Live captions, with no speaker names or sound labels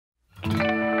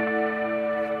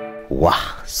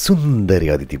वाह, सुन्दरी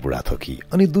अदिति बुढाथोकी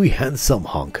अनि दुई ह्यान्डसम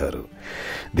हङ्कहरू।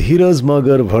 धीरज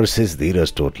मगर भर्सेस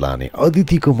धीरज टोटलाने।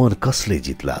 अदितिको मन कसले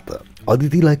जित्ला त?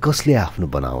 अदितिलाई कसले आफ्नो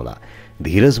बनाउला?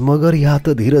 धीरज मगर या त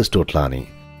धीरज टोटलाने?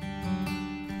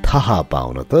 थाहा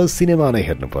पाउन त सिनेमा नै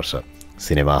हेर्नुपर्छ।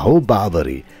 सिनेमा हो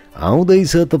बाबरी,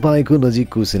 आउँदैछ तपाईँको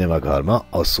नजिकको सिनेमा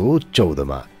घरमा असोज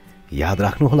 14 याद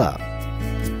राख्नुहोला।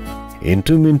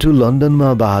 इन्टु मिन्टु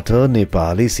लन्डनमाबाट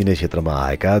नेपाली सिने क्षेत्रमा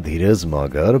आएका धीरज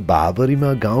मगर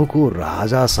बाबरीमा गाउँको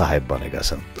राजा साहेब बनेका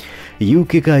छन्।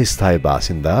 युकेका स्थायी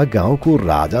बासिन्दा गाउँको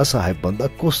राजा साहेब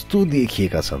भन्दा कस्तो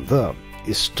देखिएका छन् त?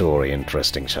 स्टोरी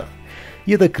इन्ट्रेस्टिङ छ।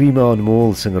 यता क्रिमा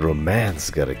अनमोलसँग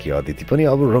रोमान्स गरेकी अदिति पनि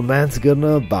अब रोमान्स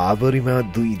गर्न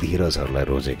बाबरीमा दुई धीरजहरूलाई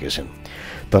रोजेकी छिन्।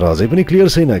 तर अझै पनि क्लियर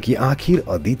छैन कि आखिर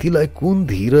अदितिलाई कुन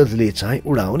धीरजले चाहिँ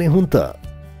उडाउने हुन् त?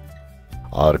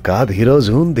 अर्का धीरज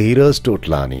हुन् धीरज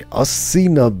टोटलानी।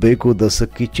 80-90 को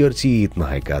दशककी चर्चित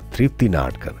नायिका तृप्ति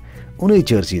नाटकर उनै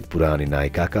चर्चित पुरानी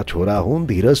नायिकाका छोरा हुन्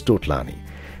धीरज टोटलानी।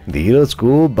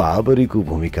 धीरजको बाबरीको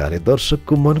भूमिकाले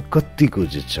दर्शकको मन कतिको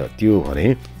जित्छ त्यो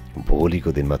भने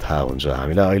भोलिको दिनमा थाहा हुन्छ।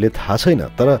 हामीलाई अहिले थाहा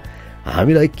छैन, तर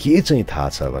हामीलाई के चाहिँ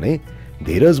थाहा छ भने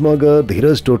धीरज मगर,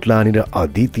 धीरज टोटलानी र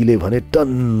अदितिले भने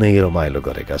टन्नै रमाइलो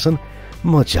गरेका छन्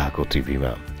मजाको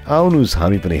टिभीमा। आउनुस्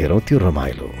हामी पनि हेरौँ त्यो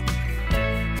रमाइलो।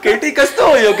 केटी कस्तो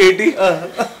हो यो केटी?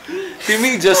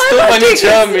 तिमी जस्तो पनि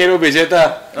छ मेरो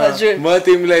विजेता। म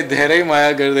तिमीलाई धेरै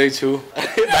माया गर्दैछु।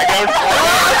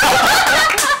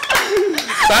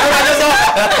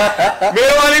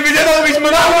 मेरो वाली विजेता बिचमा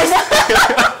नआउनुस्।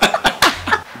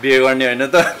 बिहे गर्ने होइन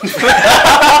त?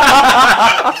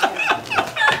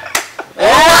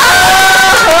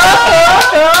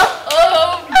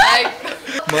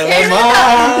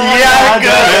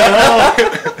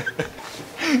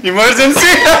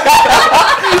 इमर्जेन्सी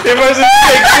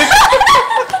इमर्जेन्सी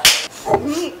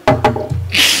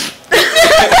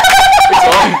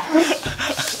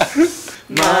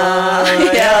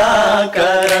माया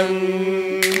करं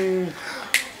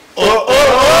ओ ओ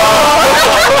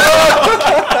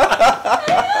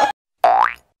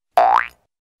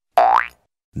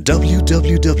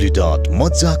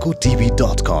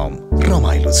www.mazzakotv.com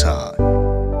रमाइलो छ।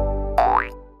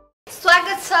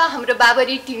 स्वागत छ हाम्रो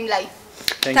बाबरी टिमलाई।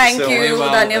 थ्याङ्क यू,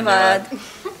 धन्यवाद।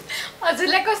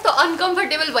 हजुरलाई कस्तो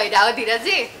अनकम्फर्टेबल भइरहेको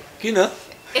धीरजी? किन?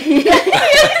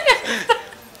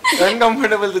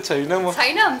 अनकम्फर्टेबल त छैन म।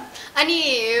 छैन? अनि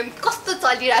कस्तो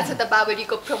चलिरहेछ त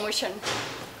बाबरीको प्रमोसन?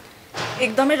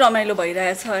 एकदमै रमाइलो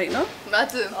भइरहेछ होइन?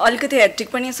 हजुर। अलिकति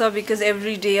हेक्टिक पनि छ बिकज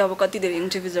एभ्री डे अब कति धेरै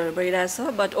इन्टरभ्युजहरू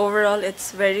भइरहेछ, but overall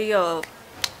it's very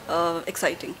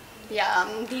exciting. या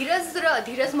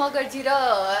धीरज मगरजी र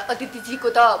अदितिजीको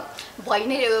त भइ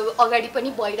नै अगाडि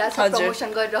पनि भइरहेछ,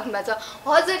 प्रमोसन गरिराख्नु भएको छ।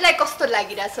 हजुरलाई कस्तो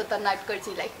लागिरहेछ त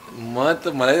नाटकरजीलाई?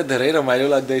 मलाई त धेरै रमाइलो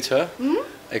लाग्दैछ।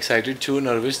 एक्साइटेड छु,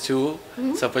 नर्भस छु,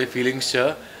 सबै फिलिङ्स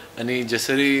छ। अनि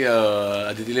जसरी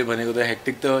अदितिले भनेको त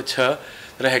हेक्टिक त छ,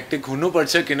 तर हेक्टिक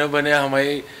हुनुपर्छ किनभने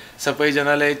हामी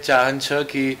सबैजनाले चाहन्छ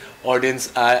कि अडियन्स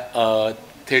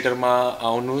थिएटरमा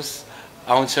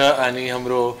आउँछ अनि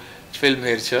हाम्रो फिल्म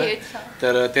हेर्छ।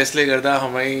 तर त्यसले गर्दा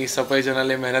हामी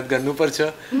सबैजनाले मेहनत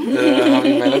गर्नुपर्छ, हामी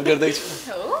मेहनत गर्दैछौँ।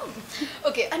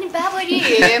 ओके, अनि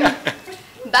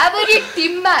बाबरी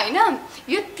टिममा होइन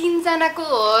यो तीनजनाको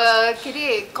के अरे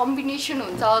कम्बिनेसन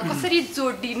हुन्छ, कसरी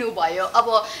जोडिनु भयो? अब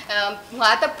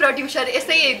उहाँ त प्रड्युसर,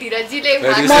 यसै धीरजीले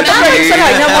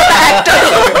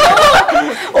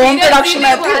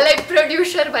उहाँलाई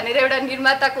प्रड्युसर भनेर एउटा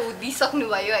निर्माताको दिइसक्नु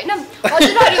भयो होइन?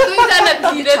 हजुरहरू दुईजना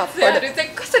धीरजहरू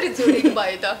चाहिँ कसरी जोडिनु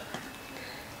भयो त?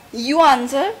 यु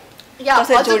आन्सर या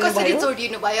हजुर कसरी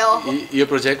जोडिनु भयो यो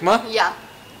प्रोजेक्टमा? या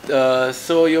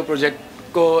सो यो प्रोजेक्ट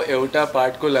को एउटा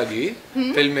पार्टको लागि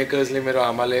फिल्म मेकर्सले मेरो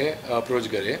आमाले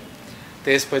अप्रोच गरे।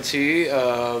 त्यसपछि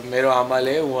मेरो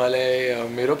आमाले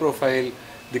उहाँलाई मेरो प्रोफाइल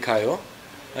देखायो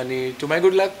अनि टु माई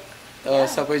गुड लक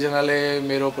सबैजनाले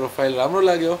मेरो प्रोफाइल राम्रो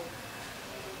लाग्यो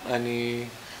अनि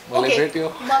मलाई भेट्यो।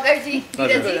 मगरजी,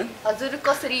 धीरजी, हजुर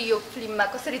कसरी यो फिल्ममा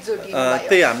कसरी जोडिनु भयो?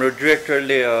 त्यही हाम्रो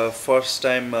डिरेक्टरले फर्स्ट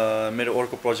टाइम मेरो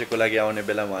अर्को प्रोजेक्टको लागि आउने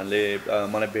बेला उहाँले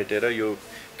मलाई भेटेर यो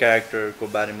क्यारेक्टरको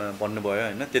बारेमा भन्नुभयो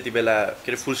होइन? त्यति बेला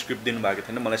के अरे फुल स्क्रिप्ट दिनुभएको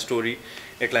थिएन, मलाई स्टोरी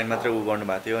एक लाइन मात्रै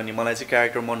गर्नुभएको थियो। अनि मलाई चाहिँ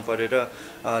क्यारेक्टर मन परेर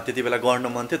त्यति बेला गर्न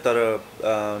मन थियो, तर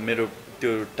मेरो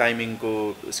त्यो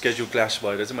टाइमिङको स्केड्युल क्ल्यास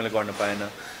भएर चाहिँ मैले गर्न पाएन।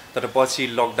 तर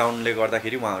पछि लकडाउनले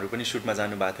गर्दाखेरि उहाँहरू पनि सुटमा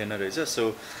जानुभएको थिएन रहेछ।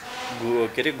 सो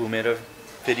के अरे घुमेर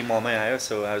फेरि ममै आयो।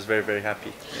 So I was very very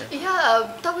happy. या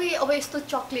तपाईँ अब यस्तो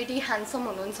चक्लेटी ह्यान्डसम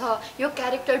हुनुहुन्छ, यो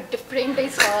क्यारेक्टर डिफ्रेन्टै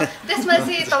छ। त्यसमा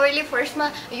चाहिँ तपाईँले फर्स्टमा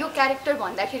यो क्यारेक्टर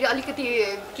भन्दाखेरि अलिकति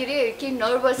के अरे केही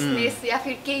नर्भसनेस या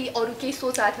फिर केही अरू केही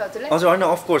सोच आएको थियो हजुरलाई? हजुर होइन,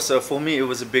 of course for me it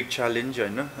was a big challenge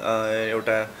होइन?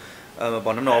 एउटा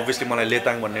भनौँ न अभियसली मलाई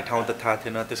लेताङ भन्ने ठाउँ त थाहा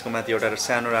थिएन त्यसको माथि एउटा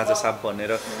सानो राजा साप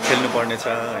भनेर खेल्नुपर्ने छ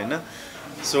होइन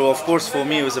so of course for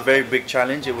me it was a very big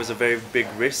challenge it was a very big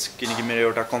risk किनकि मेरो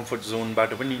एउटा कम्फर्ट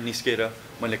जोनबाट पनि निस्केर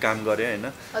मैले काम गरेँ होइन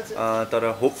तर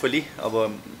होपफुली अब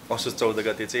असोज 14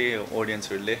 गते चाहिँ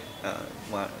अडियन्सहरूले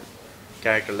उहाँ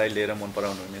क्यारेक्टरलाई लिएर मन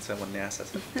पराउनु हुनेछ भन्ने आशा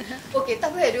छ ओके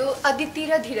तपाईहरु अदिति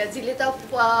र धीरजजीले त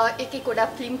एक-एकवटा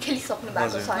फिल्म खेलिसक्नु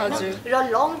भएको छ हैन र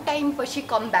लङ टाइम पछि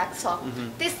कम ब्याक छ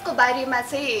त्यसको बारेमा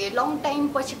चाहिँ लङ टाइम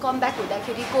पछि कम ब्याक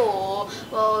हुँदाखेरिको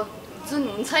जुन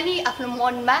हुन्छ नि आफ्नो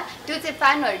मनमा त्यो चाहिँ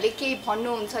फ्यानहरुले केही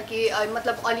भन्नुहुन्छ कि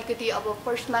मतलब अलिकति अब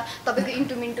फर्स्टमा तपाईको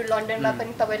इन्टु लन्डनमा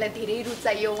पनि तपाईलाई धेरै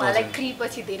रुचाइयो उहाँलाई क्री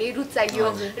पछि धेरै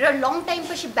रुचाइयो र लङ टाइम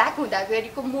पछि ब्याक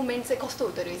हुँदाखेरिको मोमेन्ट चाहिँ कस्तो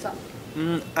हुँदो रहेछ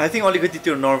आई थिङ्क अलिकति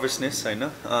त्यो नर्भसनेस होइन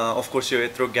अफकोर्स यो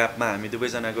यत्रो ग्यापमा हामी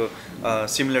दुवैजनाको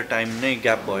सिमिलर टाइम नै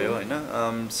ग्याप भयो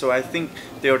होइन सो आई थिङ्क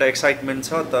त्यो एउटा एक्साइटमेन्ट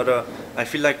छ तर I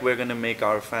feel like we're gonna make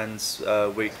our fans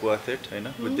weight worth it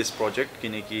होइन विथ दिस प्रोजेक्ट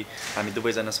किनकि हामी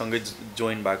दुवैजना सँगै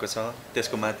जोइन भएको छ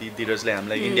त्यसको माथि धीरजले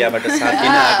हामीलाई इन्डियाबाट साथ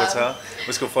दिन आएको छ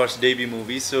उसको first debut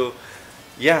movie so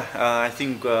yeah I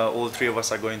think all three of us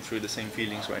are going through the same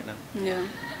feelings right now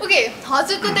okay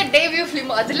हजुरको त डेब्यू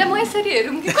फिल्म हजुरलाई म यसरी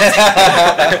हेरौँ कि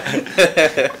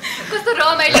कस्तो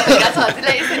रमाइलो भइरहेछ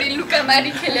हजुरलाई यसरी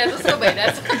लुकामारी खेले जस्तो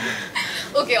भइरहेछ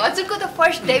ओके हजुरको त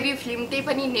फर्स्ट डेब्यू फिल्म त्यही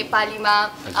पनि नेपालीमा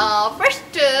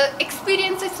फर्स्ट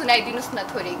एक्सपिरियन्स चाहिँ सुनाइदिनुस् न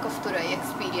थोरै कस्तो रह्यो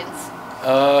एक्सपिरियन्स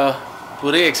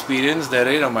पुरै एक्सपिरियन्स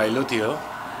धेरै रमाइलो थियो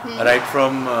राइट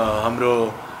फ्रम हाम्रो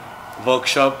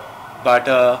वर्कसपबाट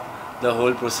the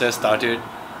whole process started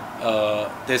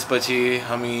त्यसपछि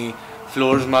हामी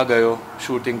फ्लोर्समा गयो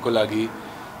सुटिङको लागि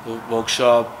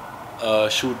वर्कसप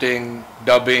सुटिङ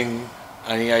डबिङ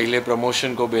अनि अहिले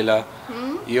प्रमोसनको बेला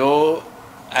यो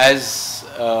as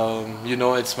you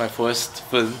know it's my first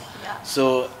film so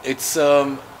it's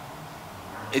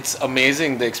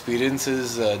amazing the experience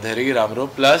is धेरै राम्रो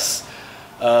प्लस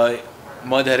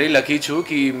म धेरै लकी छु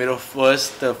कि मेरो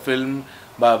फर्स्ट फिल्म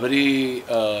babri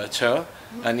छ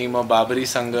अनि म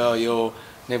बाबरीसँग यो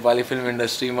नेपाली फिल्म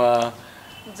इन्डस्ट्रीमा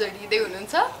जडिदै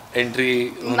हुनुहुन्छ एन्ट्री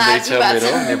हुँदैछ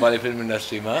मेरो नेपाली फिल्म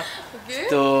इन्डस्ट्रीमा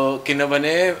तो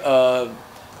किनभने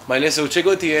मैले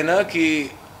सोचेको थिएन कि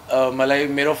मलाई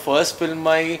मेरो फर्स्ट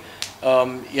फिल्ममै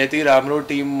यति राम्रो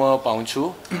टिम म पाउँछु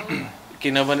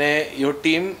किनभने यो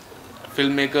टिम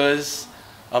फिल्म मेकर्स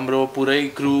हाम्रो पुरै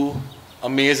क्रू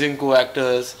अमेजिङ को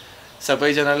एक्टर्स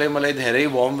सबैजनाले मलाई धेरै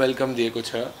वार्म वेलकम दिएको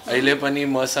छ अहिले पनि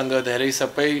मसँग धेरै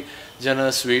सबैजना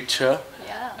स्वीट छ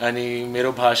अनि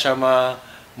मेरो भाषामा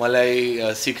मलाई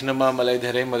सिक्नमा मलाई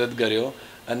धेरै मद्दत गर्यो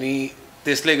अनि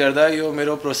त्यसले गर्दा यो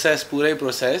मेरो पुरै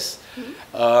प्रोसेस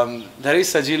धेरै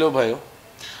सजिलो भयो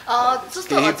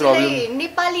जस्तो हजुरलाई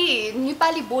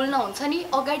नेपाली बोल्न हुन्छ नि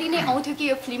अगाडि नै आउँथ्यो कि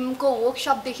यो फिल्मको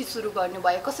वर्कसपदेखि सुरु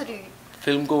गर्नुभयो कसरी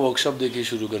फिल्मको वर्कसपदेखि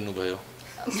सुरु गर्नुभयो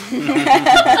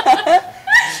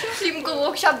फिल्मको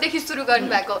वर्कसपदेखि सुरु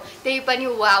गर्नुभएको त्यही पनि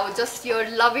wow just your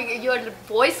loving your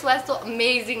voice was so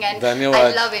amazing and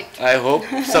I love it I hope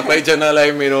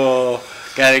सबैजनालाई मेरो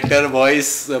क्यारेक्टर भोइस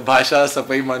भाषा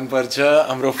सबै मनपर्छ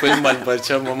हाम्रो फिल्म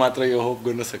मनपर्छ म मात्र यो होप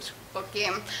गर्न सक्छु ओके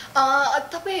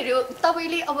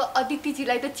तपाईँले अब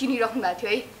अदितिजीलाई त चिनिराख्नु भएको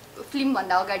थियो है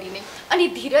फिल्मभन्दा अगाडि नै अनि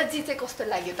धीरजजी चाहिँ कस्तो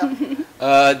लाग्यो त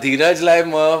धीरजलाई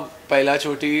म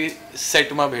पहिलाचोटि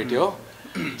सेटमा भेट्यो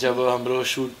जब हाम्रो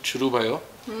सुट सुरु भयो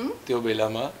त्यो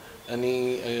बेलामा अनि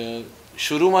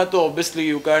सुरुमा त obviously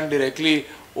you can't directly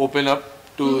open up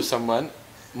to someone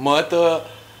म त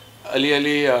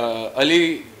अलि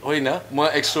होइन म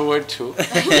एक्स्ट्रोभर्ट छु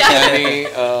अनि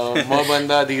म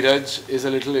भन्दा धीरज इज अ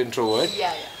लिटल इन्ट्रोभर्ट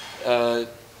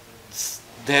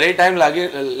धेरै टाइम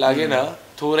लागेन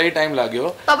थोरै टाइम लाग्यो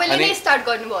तपाईले नै स्टार्ट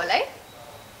गर्नुभयो होला है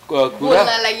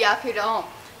बोल्नलाई या फिर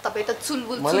तपाई त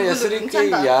चुलबुल मलाई यसरी के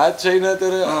याद छैन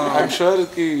तर आई एम श्योर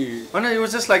कि हैन इट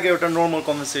वाज जस्ट लाइक एउटा नर्मल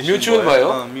कन्भर्सेसन म्युचुअल भयो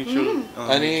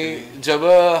अनि जब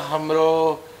हाम्रो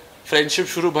फ्रेन्डशिप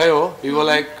सुरु भयो we were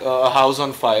like a house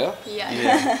on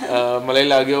fire मलाई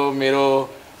लाग्यो मेरो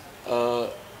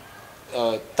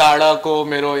ताडाको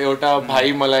मेरो एउटा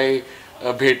भाइ मलाई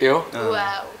भेट्यो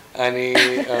अनि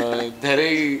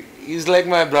धेरै is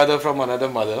like my brother from another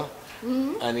mother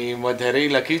अनि म धेरै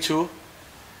लकी छु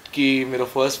कि मेरो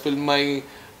फर्स्ट फिल्ममै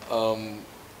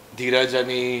धीरज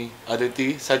अनि अदिति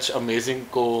सच अमेजिङ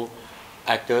को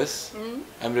actors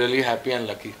I am really happy and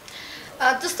lucky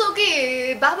जस्तो कि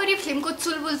बाबरी फिल्मको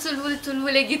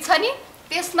चुलबुले गीत छ नि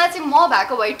त्यसमा चाहिँ म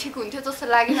भएको भए ठिक हुन्थ्यो जस्तो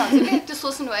लागेन हजुरले त्यो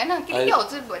सोच्नु भएन किनकि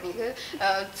हजुर भनेको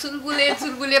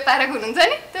चुलबुले पारेको हुनुहुन्छ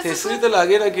नि त्यसरी त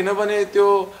लागेन किनभने त्यो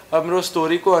हाम्रो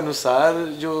स्टोरीको अनुसार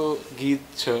जो गीत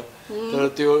छ तर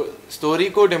त्यो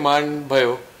स्टोरीको डिमान्ड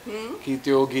भयो कि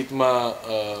त्यो गीतमा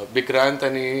विक्रान्त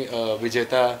अनि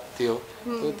विजेता थियो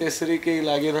त्यसरी केही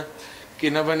लागेन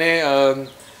किनभने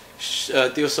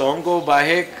त्यो सङको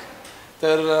बाहेक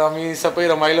तर हामी सबै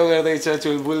रमाइलो गर्दैछ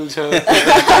चुलबुल छ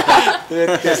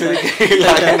त्यसरी केही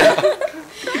लागेन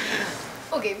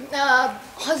ओके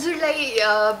हजुरलाई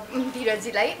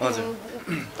धीरजजीलाई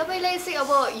तपाईलाई चाहिँ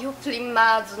अब यो फिल्ममा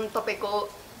जुन तपाईको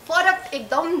फरक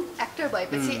एकदम एक्टर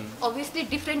भएपछि अभियसली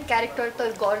डिफ्रेन्ट क्यारेक्टर त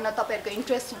गर्न तपाईहरुको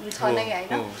इन्ट्रेस्ट हुन्छ नै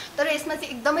हैन तर यसमा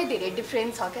चाहिँ एकदमै धेरै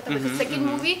डिफरेन्स छ के तपाईको सेकेन्ड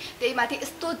मुभी त्यही माथि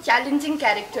यस्तो च्यालेन्जिङ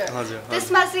क्यारेक्टर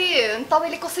त्यसमा चाहिँ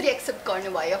तपाईले कसरी एक्सेप्ट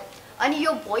गर्नुभयो अनि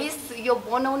यो भोइस यो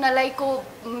बनाउनलाईको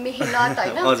मेहनत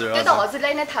हैन त्यो त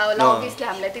हजुरलाई नै थाहा होला अभियसली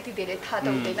हामीलाई त्यति धेरै थाहा त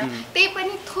हुँदैन त्यही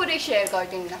पनि थोरै शेयर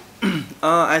गरिदिनु न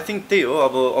I think त्यही हो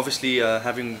अब obviously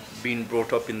having been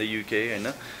brought up in the UK हैन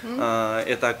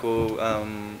यताको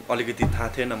अलिकति थाहा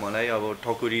थिएन मलाई अब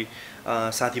ठकुरी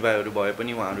साथीभाइहरू भए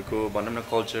पनि उहाँहरूको भनौँ न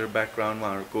कल्चर ब्याकग्राउन्ड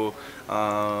उहाँहरूको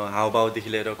हावभावदेखि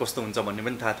लिएर कस्तो हुन्छ भन्ने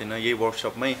पनि थाहा थिएन यही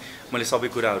वर्कसपमै मैले सबै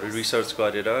कुराहरू रिसर्च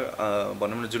गरेर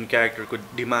भनौँ न जुन क्यारेक्टरको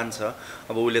डिमान्ड छ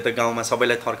अब उसले त गाउँमा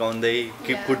सबैलाई थर्काउँदै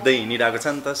कुट्दै हिँडिरहेको छ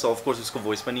नि त सो अफकोर्स उसको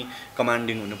भोइस पनि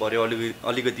कमान्डिङ हुनु पऱ्यो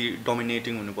अलिकति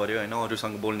डोमिनेटिङ हुनु पऱ्यो होइन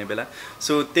अरूसँग बोल्ने बेला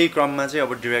सो त्यही क्रममा चाहिँ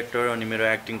अब डिरेक्टर अनि मेरो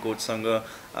एक्टिङ कोचसँग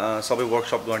सबै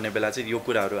वर्कसप गर्ने बेला चाहिँ यो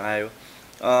कुराहरू आयो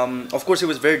of course it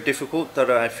was very difficult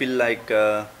तर I feel like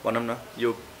भनौँ न यो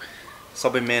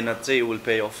सबै मेहनत चाहिँ will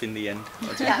pay off in the end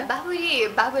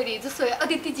Babri जस्तो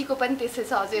अदितिजीको पनि त्यसै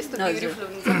छ हजुर यस्तो ब्युटिफुल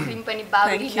हुन्छ फिल्म पनि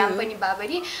बाबरी नाम पनि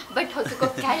बाबरी बट हजुरको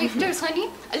क्यारेक्टर छ नि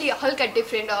अलि हल्का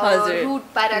डिफरेन्ट रुट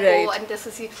पाराको अनि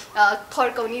त्यसपछि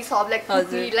थर्काउने सबलाई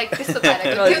कुट्ने लाइक त्यस्तो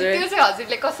पाराको त्यो चाहिँ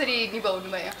हजुरले कसरी निभाउनु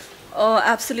भयो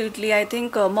एब्सोल्युटली आई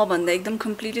थिङ्क म भन्दा एकदम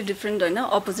कम्प्लिटली डिफ्रेन्ट होइन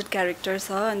अपोजिट क्यारेक्टर छ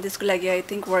अनि त्यसको लागि आई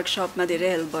थिङ्क वर्कसपमा धेरै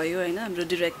हेल्प भयो होइन हाम्रो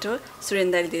डिरेक्टर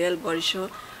सुरेन दाइले धेरै हेल्प गरिसो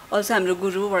अल्सो हाम्रो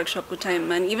गुरु वर्कसपको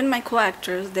टाइममा एन्ड इभन माई को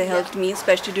actors they help me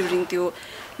specially during त्यो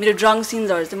मेरो ड्रङ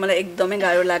सिन्सहरू चाहिँ मलाई एकदमै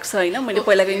गाह्रो लाग्छ होइन मैले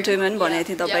पहिलाको इन्टरभ्यूमा पनि भनेको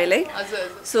थिएँ तपाईँलाई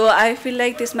सो आई फिल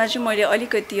लाइक त्यसमा चाहिँ मैले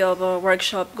अलिकति अब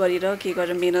वर्कसप गरेर के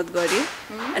गरेर मिहिनेत गरेँ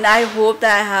and I hope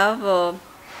that I have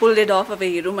pulled it off अब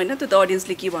हेरौँ हैन त्यो त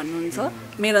ऑडियन्सले के भन्नुहुन्छ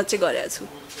मेहनत चाहिँ गरेको छु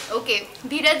ओके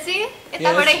धीरज जी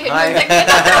यताबाट हेर्नुहुन्छ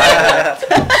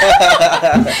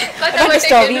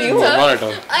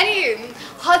अनि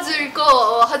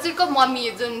हजुरको मम्मी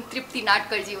जुन तृप्ति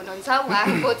नाटकर जी हुनुहुन्छ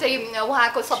उहाँको चाहिँ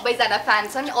उहाँको सबैजना फ्यान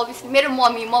छन् अभियसली मेरो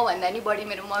मम्मी म भन्दा नि बढी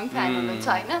मेरो मम्मी फ्यान हुनुहुन्छ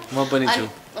हैन म पनि छु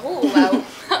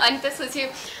अनि त्यसपछि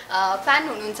फ्यान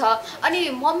हुनुहुन्छ अनि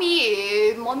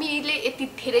मम्मीले यति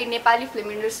धेरै नेपाली फिल्म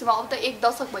इन्डस्ट्रीमा अब त 1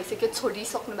 दशक भइसक्यो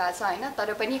छोडिसक्नु भएको छ हैन तर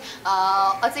पनि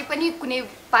अझै पनि कुनै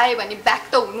पाए भने ब्याक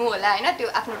त हुनु होला हैन त्यो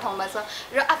आफ्नो ठाउँमा छ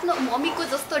र आफ्नो मम्मीको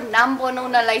जस्तो नाम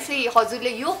बनाउनलाई चाहिँ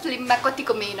हजुरले यो फिल्ममा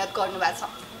कतिको मेहनत गर्नुभएको छ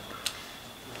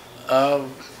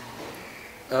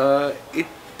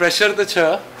प्रेसर त छ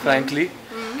फ्र्याङ्कली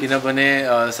किनभने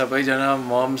सबैजना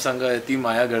ममसँग यति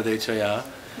माया गर्दैछ यहाँ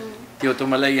त्यो त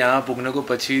मलाई यहाँ पुग्नको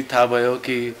पछि थाहा भयो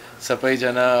कि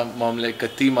सबैजना ममलाई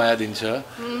कति माया दिन्छ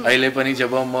अहिले पनि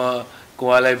जब म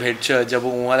उहाँलाई भेट्छ जब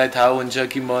उहाँलाई थाहा हुन्छ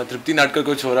कि म तृप्ति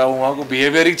नाटकरको छोरा हो उहाँको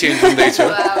बिहेभियरै चेन्ज हुँदैछ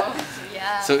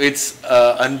so it's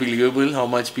unbelievable how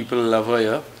much people love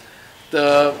here त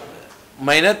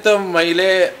मेहनत त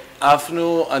मैले आफ्नो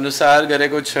अनुसार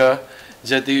गरेको छ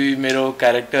जति मेरो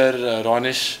क्यारेक्टर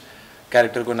रनिश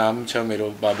क्यारेक्टरको नाम छ मेरो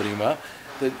बाबरीमा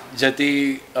त जति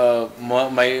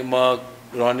म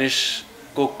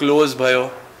रनिशको क्लोज भयो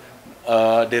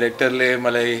डिरेक्टरले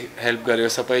मलाई हेल्प गर्यो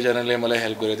सबैजनाले मलाई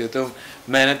हेल्प गर्यो त्यो त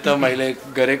मेहनत त मैले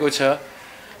गरेको छ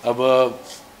अब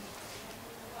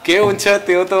के हुन्छ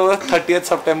त्यो त 30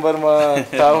 सेप्टेम्बरमा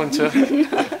थाहा हुन्छ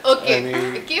ओके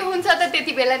के हुन्छ त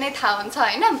त्यति बेला नै थाहा हुन्छ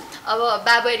हैन अब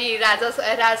बाबरी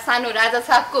सानो राजा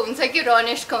साहबको हुन्छ कि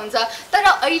रनेशको हुन्छ तर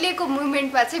अहिलेको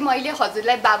मुभमेन्टमा चाहिँ मैले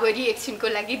हजुरलाई बाबरी एकछिनको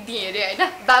लागि दिएँ रे हैन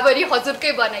बाबरी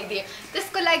हजुरकै बनाइदिए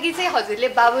त्यसको लागि चाहिँ हजुरले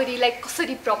बाबरीलाई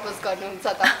कसरी प्रपोज गर्नुहुन्छ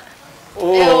त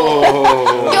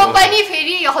त्यो पनि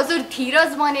फेरि हजुर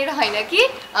धीरज बनेर हैन कि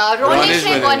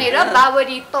रनेशै बनेर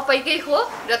बाबरी तपाईकै हो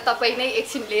र तपाई नै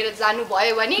एकछिन लिएर जानु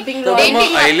भयो भने म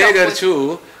अहिले गर्छु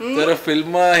तर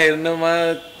फिल्ममा हेर्नमा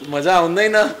मजा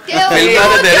आउँदैन फिल्ममा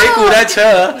त धेरै कुरा छ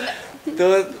त्यो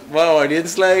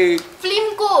ऑडियन्सलाई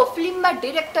फिल्ममा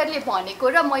डाइरेक्टरले भनेको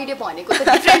र मैले भनेको त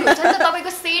डिफरेन्ट हुन्छ नि त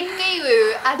तपाईको सेटकै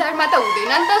आधारमा त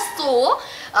हुँदैन नि त सो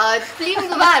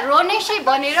फिल्ममा रनेशै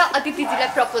बनेर अदितिजीलाई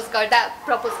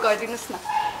प्रपोज गरिदिनुस् न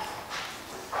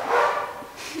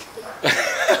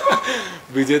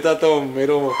विजेता त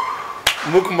मेरो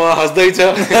मुखमा हस्दैछ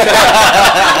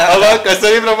अब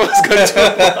कसरी प्रपोज गर्छ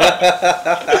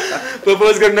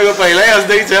प्रपोज गर्नको पहिल्यै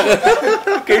हस्दैछ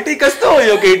केटी कस्तो हो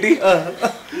यो केटी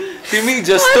तिमी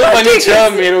जस्तो पनि छ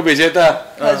मेरो विजेता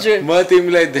म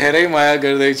तिमीलाई धेरै माया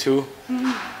गर्दैछु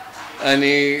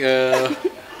अनि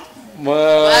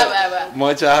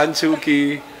म चाहन्छु कि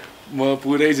म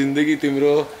पुरै जिन्दगी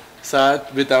तिम्रो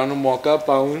साथ बिताउनु मौका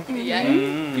पाउँ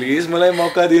प्लिज मलाई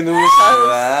मौका दिनुहोस्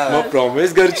म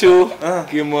प्रमिस गर्छु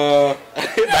कि म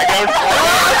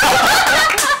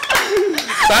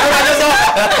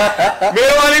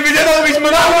मेरो वाली विजेता बिचमा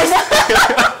नआउनुहोस्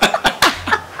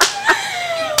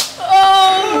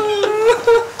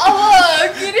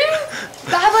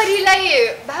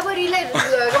बाबरीलाई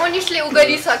रनिसले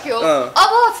गरिसक्यो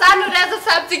अब सानो राजा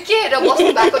साहब चाहिँ के हेरेर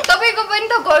बस्नु भएको तपाईँको पनि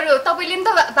त गर्यो तपाईँले नि त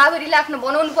बाबरीलाई आफ्नो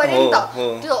बनाउनु पर्यो नि त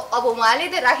त्यो अब उहाँले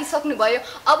त राखिसक्नु भयो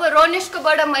अब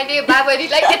रनिसकोबाट मैले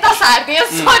बाबरीलाई यता सारिदिएँ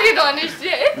सरी रनिसजी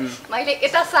है मैले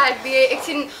यता सारिदिएँ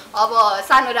एकछिन अब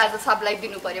सानो राजा साहबलाई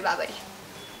दिनु पर्यो बाबरी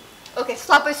ओके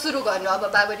सबै सुरु गर्नु अब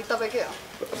बाबरी तपाईँकै हो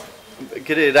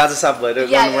के अरे राजा साहब भएर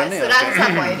गर्नुपर्ने राजा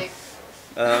साहब भएर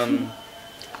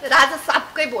राजा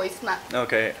साहबकै भोइसमा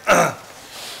ओके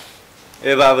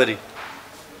ए बाबरी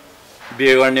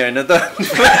बिहे गर्ने होइन त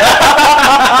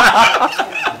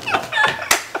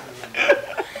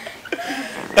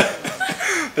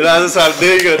राजा साहब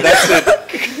there you go that's it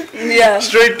yeah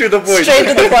straight to the point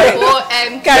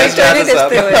character नै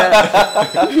त्यस्तै हो यार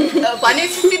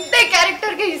भनेपछि सिधै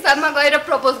क्यारेक्टरकै हिसाबमा गएर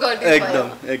प्रपोज गर्दिनु एकदम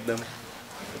एकदम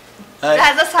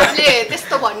राजा साहबले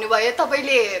त्यस्तो भन्नुभयो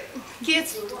तपाईँले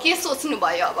के सोच्नु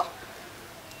भयो अब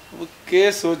के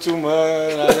सोचु म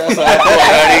राजा साहबको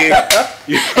अगाडि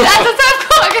राजा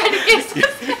साहबको अगाडि के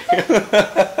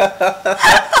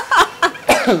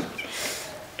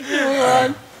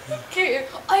के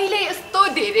अहिले यस्तो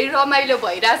धेरै रमाइलो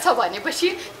भइरहेछ भनेपछि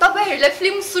तपाईँहरूलाई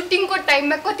फिल्म सुटिङको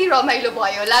टाइममा कति रमाइलो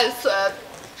भयो होला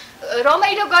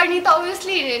रमाइलो गर्ने त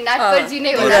अभियसली नाटकरजी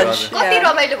नै होला कति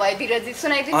रमाइलो भयो धीरजजी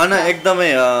सुनाइदिनु हैन एकदमै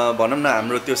भनौँ न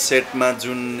हाम्रो त्यो सेटमा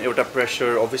जुन एउटा प्रेसर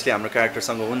अभियसली हाम्रो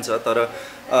क्यारेक्टरसँग हुन्छ तर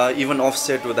इभन अफ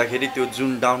सेट हुँदाखेरि त्यो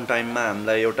जुन डाउन टाइममा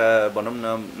हामीलाई एउटा भनौँ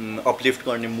न अपलिफ्ट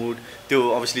गर्ने मुड त्यो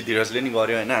अभियसली धीरजले नि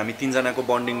गर्यो होइन हामी तिनजनाको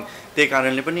बन्डिङ त्यही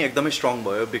कारणले पनि एकदमै स्ट्रङ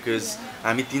भयो बिकज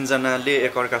हामी तिनजनाले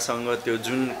एकअर्कासँग त्यो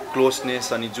जुन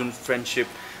क्लोजनेस अनि जुन फ्रेन्डसिप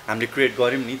हामीले क्रिएट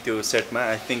गऱ्यौँ नि त्यो सेटमा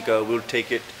I think will take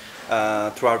it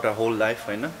थ्रुआउट a whole life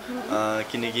होइन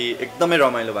किनकि एकदमै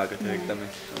रमाइलो भएको थियो एकदमै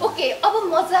ओके अब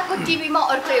मजाको टिभीमा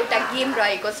अर्को एउटा गेम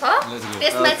रहेको छ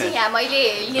त्यसमा चाहिँ यहाँ मैले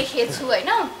लेखेको छु होइन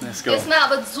त्यसमा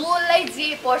अब जसलाई जे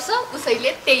पर्छ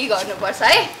उसैले त्यही गर्नुपर्छ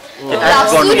है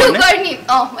सुरु गर्ने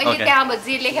मैले त्यहाँ अब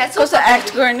जे लेखेको छु एक्ट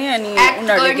गर्ने अनि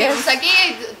उनीहरूले हुन्छ कि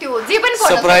त्यो जे पनि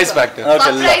सरप्राइज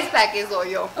प्याकेज हो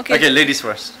यो okay ladies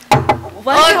first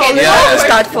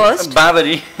start first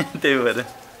Babri त्यही भएर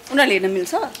उनीहरूले हेर्न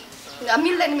मिल्छ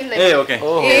मिल्दैन ए ओके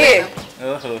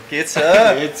ओहो के छ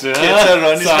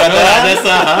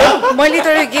मैले त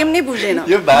गेम नै बुझेन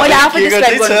मैले आफै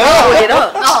डिस्क्राइब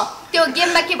गर्नु त्यो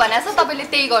गेममा के भनेछ तपाईले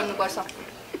त्यही गर्नुपर्छ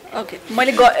ओके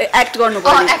मैले एक्ट गर्नु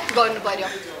पर्यो एक्ट गर्नु पर्यो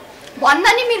भन्न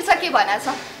नि मिल्छ के भनेछ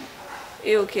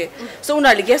ए ओके सो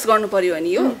उनीहरूले गेस गर्नु पर्यो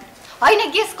अनि यो हैन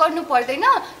गेस गर्नु पर्दैन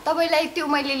तपाईलाई त्यो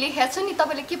मैले लेखेको छु नि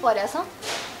तपाईले के परेछ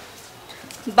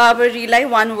बाबरीलाई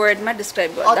one word मा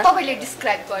डिस्क्राइब गर्दा तपाईले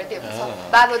डिस्क्राइब गर्दिनु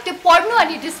बाबु त्यो पढ्नु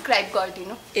अनि डिस्क्राइब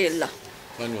गर्दिनु ए ल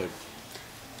one word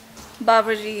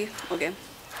Babri okay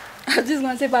I just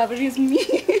want to say Babri is me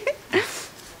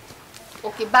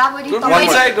okay Babri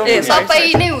तपाईले सबै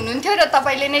नै हुनुहुन्थ्यो र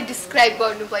तपाईले नै डिस्क्राइब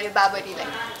गर्नु पर्यो बाबरीलाई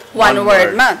one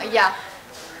word मा या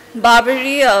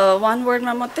बाबरी one word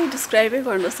मा मात्रै डिस्क्राइबै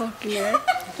गर्न सकिने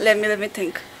let me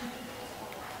think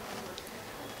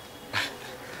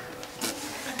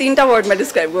तीनटा वर्ड में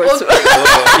डिस्क्राइब गर्छु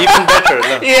even better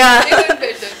yeah even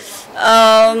better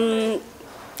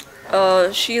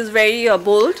she is very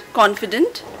bold,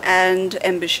 confident and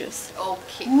ambitious.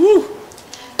 Okay.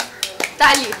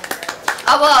 ताली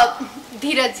अब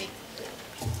धीरज जी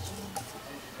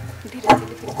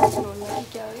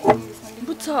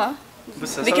बुझ्छ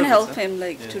we can help him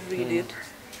like to read it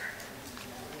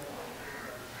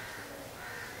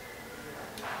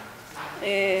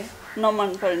ए नमन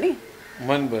पर्ने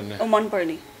मन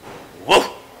पर्ने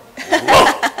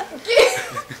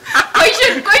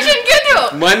क्वेशन के थियो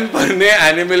मन पर्ने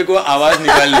एनिमल को आवाज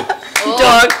निकाल्नु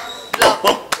dog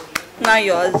now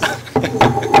yours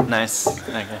nice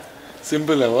okay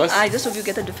simple was I just hope you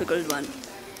get a difficult one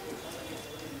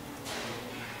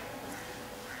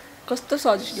कस्तो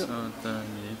सजिलो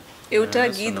एउटा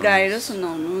गीत गाएर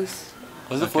सुनाउनुस्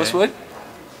what's the first word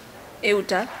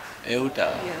एउटा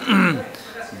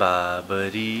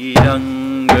बाबरी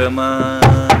रंगमा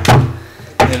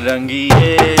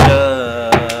रंगिएरा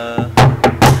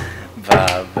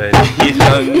बाबरी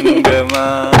रंगमा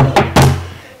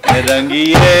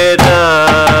रङ्गिएर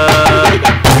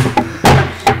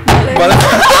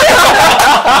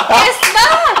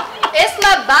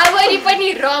यसमा बाबरी पनि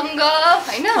रङ्ग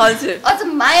हैन अझ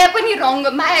माया पनि रङ्ग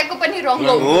मायाको पनि रङ्ग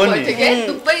हुनुपर्छ के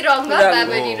दुबै रङ्ग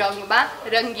बाबरी रङ्गमा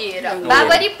रङ्गिएर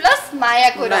बाबरी प्लस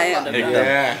मायाको रङ्ग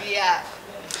या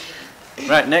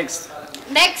right next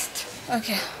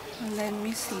okay let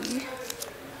me C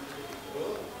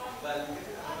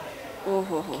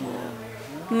ओहो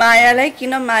मायालाई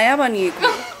किन माया भनिएको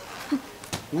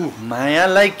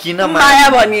मायालाई किन माया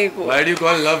भनिएको Why do you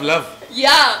call love love?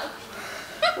 Yeah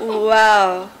wow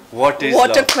What is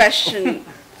What a love? question.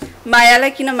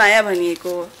 मायालाई किन माया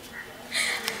भनिएको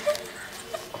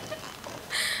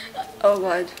Oh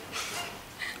god.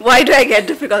 Why do I get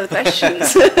difficult questions?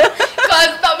 Cause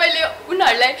तपाईले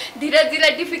उनीहरुलाई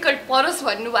धीरजजीलाई डिफिकल्ट परोस्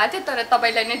भन्नु भएको थियो तर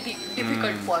तपाईलाई नै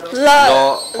डिफिकल्ट परोस्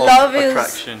Love is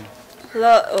attraction.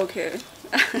 Okay.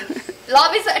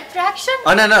 Love is attraction?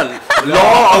 No.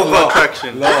 Law of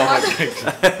attraction.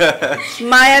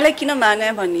 मायालाई किन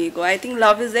माया भनिएको I think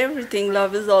love is everything.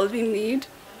 Love is all we need.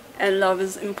 And love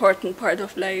is important part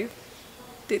of life.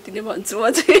 त्यति नै भन्छु म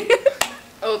चाहिँ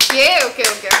Okay.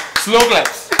 Slow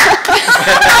claps.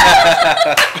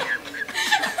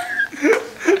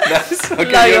 That's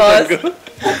okay. Love yours. Go.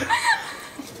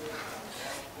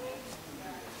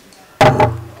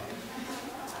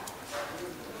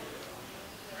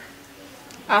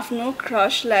 आफ्नो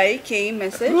क्रशलाई केही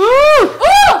message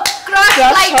Crush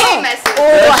like a message.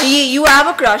 Oh, you have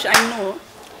a crush, I know.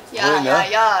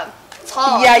 Yeah. छ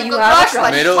Yeah, you have a crush crush.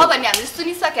 भन्ने छ भन्ने हामीले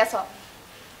सुनिसकेका छ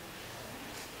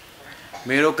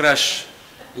मेरो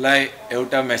क्रशलाई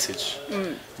एउटा मेसेज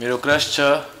मेरो क्रश छ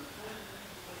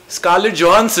Scarlett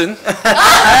Johansson.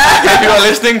 If you are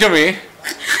listening to me,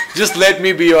 just let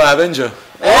me be your Avenger.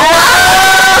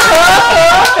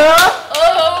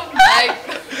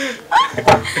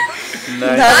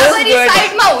 Babri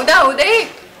साइडमा हुँदा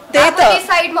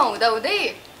हुँदै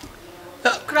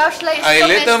क्रशलाई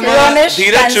अहिले त म Ronish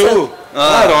धीरज छु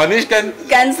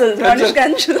cancel. रनिश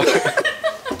Cancel.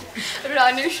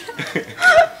 रनिश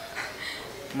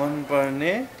मन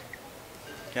पर्ने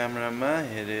क्यामेरामा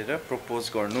हेरेर प्रपोज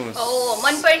गर्नुस्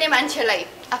मनपर्ने मान्छेलाई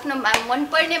आफ्नो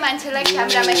मनपर्ने मान्छेलाई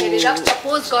क्यामेरामा हेरेर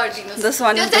propose गरिदिनुस् This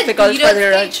one is difficult for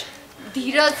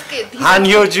Dhiraj. Han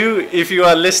Hyoju, if you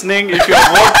are listening, if you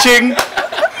are watching,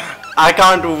 I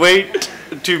can't wait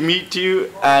to meet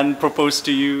you and propose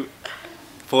to you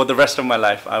for the rest of my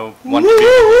life. I want to be.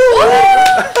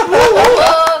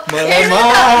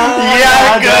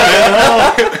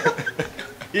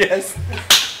 Yes.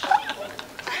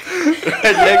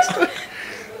 Right, next.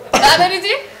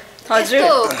 बाबरीजी हजुर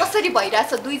यस्तो कसरी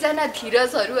भइराछ दुईजना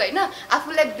धीरजहरु हैन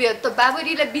आफुलाई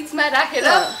बाबरीलाई बीचमा राखेर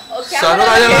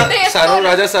सानो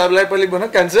राजा साहबलाई पनि भन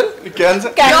क्यान्सल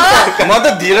म त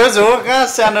धीरज हो कहाँ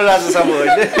सानो राजा साहब हो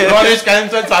रनिश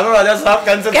क्यान्सल सानो राजा साहब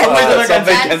क्यान्सल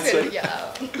सबै क्यान्सल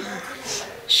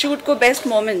shoot को best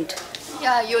moment.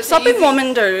 सबै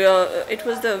मोमेन्टहरु it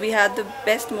was we had the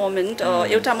best moment.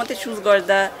 एउटा मात्रै चुज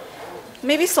गर्दा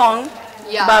maybe song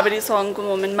babari song को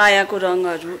moment मायाको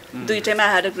रङहरु दुईटैमा I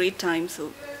had a great time so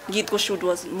गीतको shoot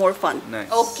was more fun.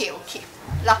 Okay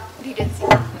ल धीरजजी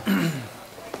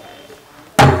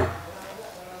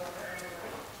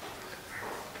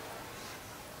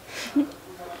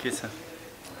के छ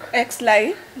X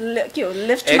लाई के हो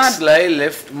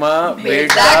लिफ्ट मा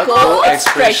भेट्दाको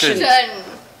expression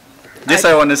This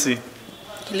I want to see.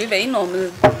 He look very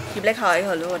normal. He be like hi,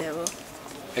 hello, whatever.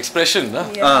 Expression, no?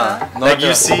 Yeah. Like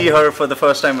you see her for the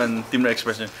first time and timro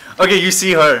expression. Okay, you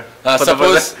see her.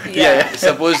 Suppose,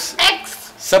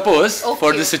 suppose okay,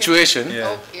 for the situation,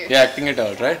 Okay. you're acting it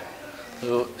out, right?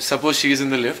 So suppose she is in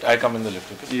the lift, I come in the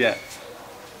lift. Okay? Yeah.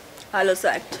 Hello,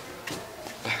 act.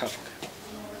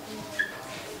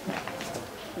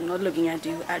 I'm not looking at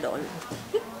you at all.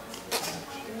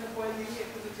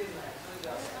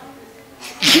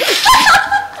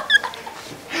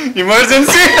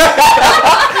 Emergency!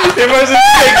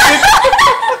 Emergency exit!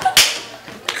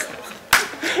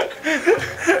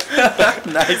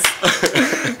 Nice.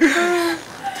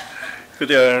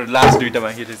 Good, last duita ma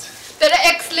here is. तर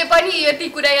एक्सले पनि यति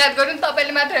कुरा याद गर्नु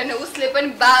तपाईले मात्र हैन उसले पनि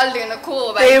बाल देन खो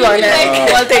त्यही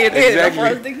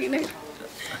भने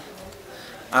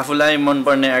आफुलाई मन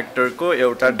पर्ने एक्टरको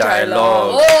एउटा डायलग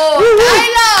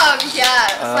डायलग यार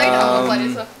सही ठाउँमा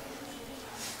परेछ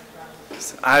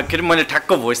आखिर मैले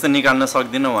ठ्याक्क भोइस त निकाल्न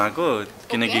सक्दिनँ उहाँको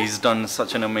किनकि he's done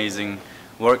such an amazing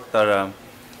work तर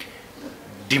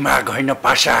दिमाग हैन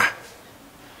पासा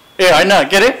ए हैन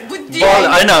के रे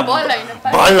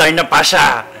बल हैन पासा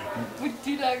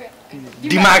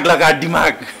दिमाग लगा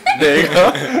दिमाग There you go.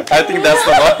 I think that's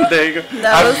the one. There you go.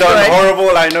 I've done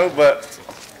horrible, I know, but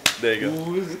there you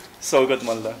go. So good,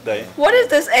 Malla. What is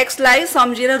this? X lie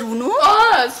samjera runu?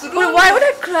 But why would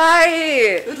I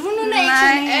cry? Runu na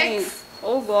X.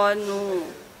 Oh God, no.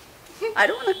 I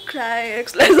don't want to cry.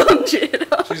 X lie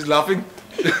samjera. She's laughing.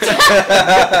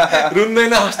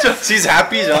 She's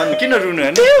happy, John. Kina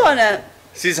runu? Do you wanna?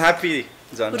 She's happy.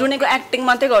 Runeko acting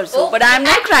mate garchu, but I'm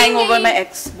not crying over my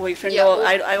ex-boyfriend. Yeah,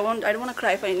 I don't want to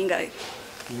cry for any guy.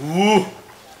 Ooh.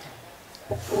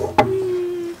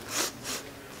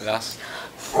 Last.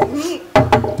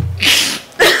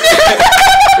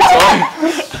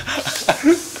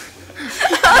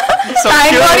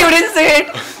 I thought you didn't say it.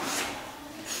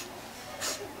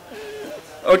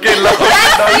 Okay,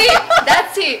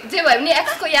 that's it. जे भयो नि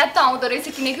x को याद त आउँदो रहेछ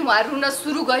किनकि उहाँ रुन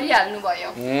सुरु गरिहाल्नु भयो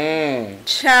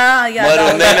छा याद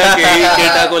आउँदैन केही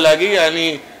केटाको लागि अनि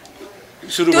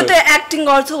सुरु त्यो त एक्टिङ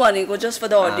गर्छु भनेको जस्ट फर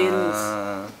द ऑडियन्स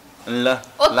ल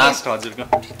लास्ट हजुरको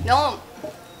no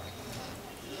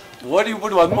What, you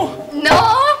put one more? No.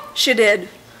 She did.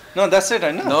 No, that's it,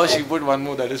 I know. No, she put one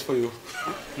more, that is for you.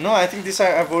 No, I think this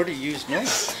I've already used, no?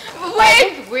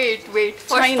 Wait.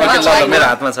 Try not. Okay, मेरो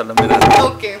हातमा छ ल मेरो हातमा.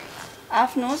 Okay.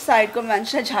 आफ्नो साइडको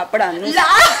मान्छे झापड हान्नु.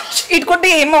 It could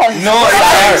be him also. No,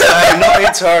 it's her. No,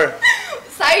 it's her.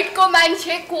 साइडको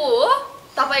मान्छे को हो?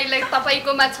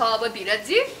 तपाईकोमा छ अब धीरज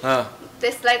जी.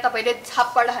 त्यसलाई तपाईले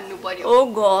झापड हान्नु पर्यो. Oh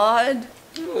God.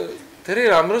 धेरै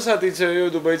राम्रो साथी छ यो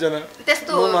दुबै जना.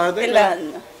 त्यस्तो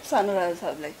सानो राजा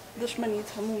साहबलाई दुश्मनी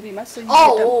छ मुभीमा सो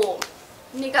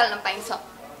निकाल्न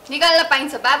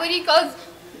पाइन्छ बाबरी कज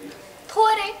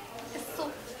थोरै त्यस्तो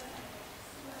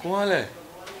कोले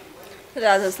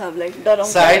राजा साहबलाई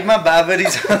डराउँछ साइडमा बाबरी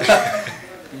छ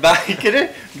के रे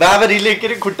बाबरीले के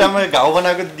रे खुट्टामा घाउ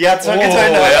बनाएको याद छ कि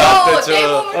छैन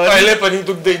अहिले पनि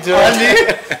दुख्दै छ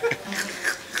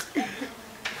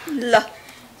ल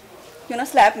You're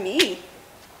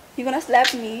gonna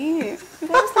slap me.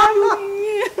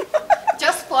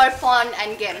 Just for fun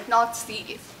and game, not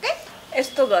serious. Okay?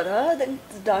 Esto gara, then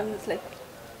it's done. It's like,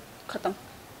 khatam.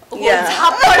 Yeah.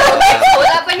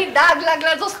 Hola pani dag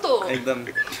lagla dosto. Ekdam.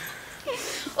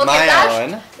 Okay,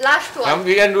 last one.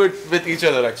 We can do it with each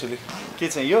other actually. के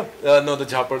छ यो? No, the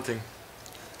Japar thing.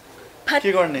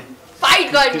 के गर्ने? Fight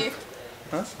गर्ने.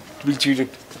 Huh? We cheated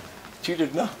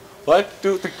now. 1,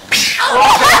 2, 3.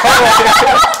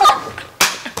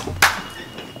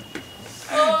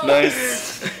 Nice.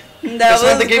 That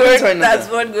was good. That's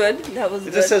what good. That was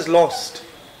good. It just says lost.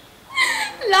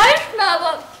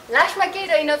 लास्टमा के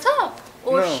रहेन छ?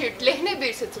 ओ शिट लेख्नै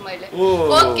बिर्सेछु मैले.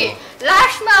 ओके,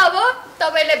 लास्टमा अब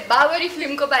तपाईले बाबरी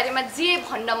फिल्मको बारेमा जे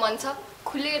भन्न मन छ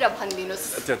खुलेर भनिदिनुस्.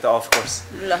 त्यो त of course.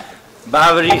 ल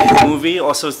Babri movie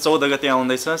also 14 गते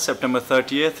आउँदैछ September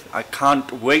 30th. I can't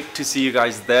wait to see you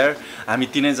guys there. हामी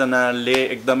तीनै जनाले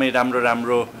एकदमै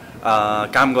राम्रो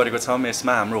काम गरेको छौं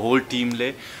यसमा हाम्रो होल टिमले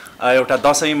एउटा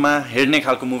दशैंमा हेर्ने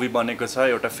खालको मुभी बनेको छ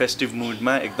एउटा फेस्टिभ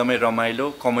मुडमा एकदमै रमाइलो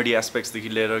कमेडी एस्पेक्ट्स देखि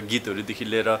लिएर गीतहरु देखि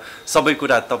लिएर सबै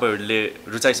कुरा तपाईहरुले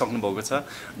रुचाइसक्नु भएको छ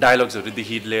डायलग्सहरु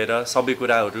देखि लिएर सबै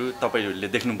कुराहरु तपाईहरुले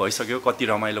देख्नु भइसक्यो कति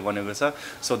रमाइलो बनेको छ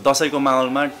सो दशैंको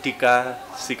माहौलमा टिका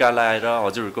सिका लाएर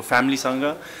हजुरहरुको फ्यामिलीसँग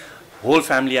होल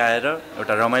फ्यामिली आएर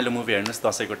एउटा रमाइलो मुभी हेर्नुस्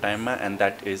दशैंको टाइममा and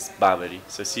that is Babri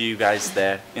so C you guys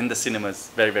there in the cinemas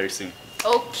very very soon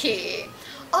okay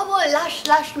अब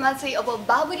लास्टमा चाहिँ अब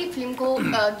बाबरी फिल्मको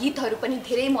गीतहरु पनि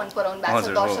धेरै मन पराउनु भएको छ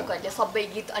दर्शकहरुले सबै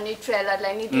गीत अनि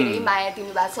ट्रेलरलाई नि धेरै माया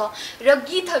दिनु भएको छ र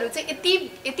गीतहरु चाहिँ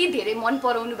यति धेरै मन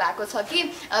पराउनु भएको छ कि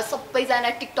सबै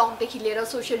जना टिकटक देखि लिएर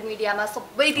सोशल मिडियामा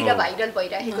सबैतिर भाइरल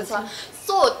भइरहेको छ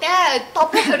सो त्यहाँ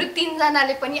तपाईहरु तीन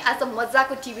जनाले पनि आज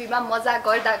मजाको टिभीमा मजा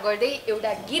गर्दा गर्दै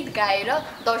एउटा गीत गाएर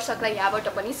दर्शकलाई यहाँबाट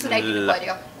पनि सुनाइदिनु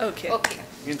पर्यो ओके ओके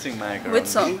Which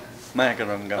song? मायाको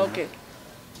रंग ओके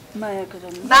मायाको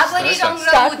रंग बाबरी रंग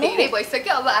धेरै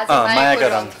भइसक्यो अब आज मायाको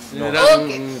रंग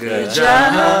ओके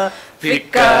जहाँ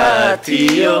फिक्का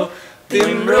थियो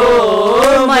तिम्रो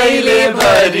मैले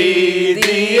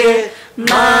भरिदिए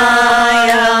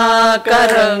मायाका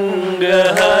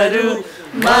रंगहरू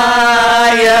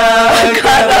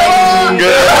मायाका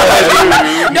रंगहरू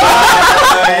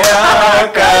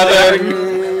मायाका रंग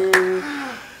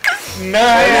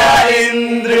नया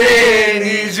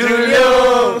इन्द्रेणी झुल्यो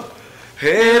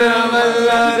हेर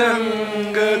मल्ला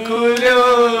रंग खुल्यो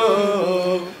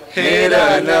हेर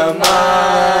न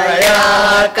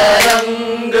मायाका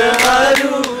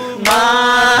रंगहरू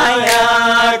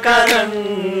मायाका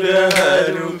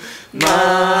रंगहरू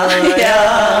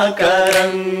मायाका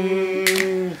रंग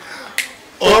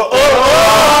ओ ओ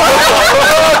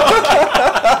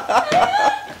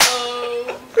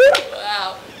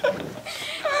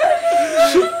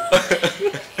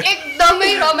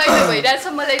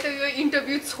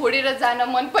छोडेर जान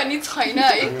मन पनि छैन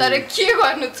है तर के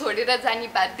गर्नु छोडेर जाने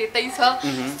बाध्यतै छ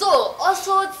सो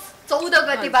असोज 14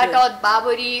 गतेबाट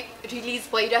बाबरी रिलिज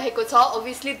भइरहेको छ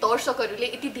अभियसली दर्शकहरूले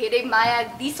यति धेरै माया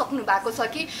दिइसक्नु भएको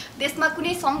छ कि त्यसमा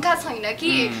कुनै शङ्का छैन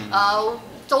कि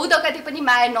 14 गते पनि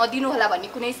माया नदिनु होला भन्ने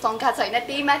कुनै शङ्का छैन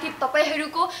त्यही माथि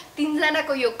तपाईहरुको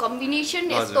तीनजनाको यो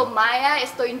कम्बिनेसन यस्तो माया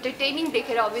यस्तो इन्टरटेनिङ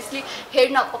देखेर अभियसली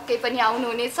हेर्न पक्कै पनि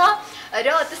आउनुहुनेछ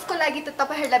र त्यसको लागि त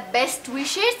तपाईहरुलाई बेस्ट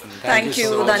विशेस थ्यांक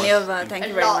यू धन्यवाद थ्यांक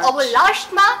यू भेरी मच अब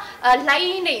लास्टमा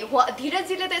लाइनै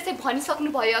धीरजजीले त यसै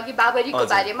भनिसक्नु भयो अघि बाबरीको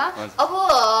बारेमा अब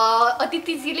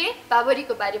अदितिजीले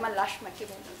बाबरीको बारेमा लास्टमा के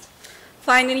भन्नुहुन्छ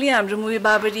फाइनली हाम्रो मुभी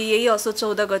बाबरी यही असोज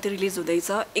 14 गते रिलिज हुँदैछ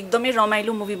एकदमै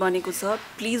रमाइलो मुभी बनेको छ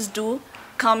please do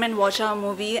come and watch our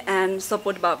movie and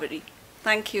support Babri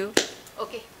thank you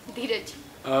okay धीरज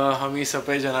हामी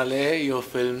सबैजनाले यो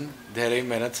फिल्म धेरै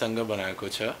मेहनतसँग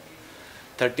बनाएको छ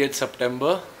 30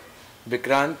 सेप्टेम्बर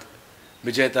विक्रान्त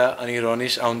विजेता अनि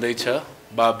रनिश आउँदैछ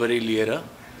बाबरी लिएर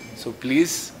सो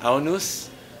प्लिज आउनुस्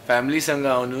फ्यामिलीसँग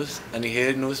आउनुस् अनि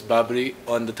हेर्नुस् बाबरी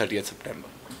अन द 30 सेप्टेम्बर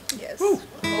यस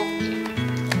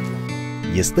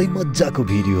यस्तै मज्जाको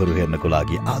भिडियोहरू हेर्नको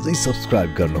लागि आजै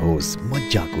सब्स्क्राइब गर्नुहोस्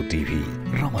मज्जाको टिभी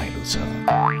रमाइलो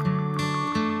छ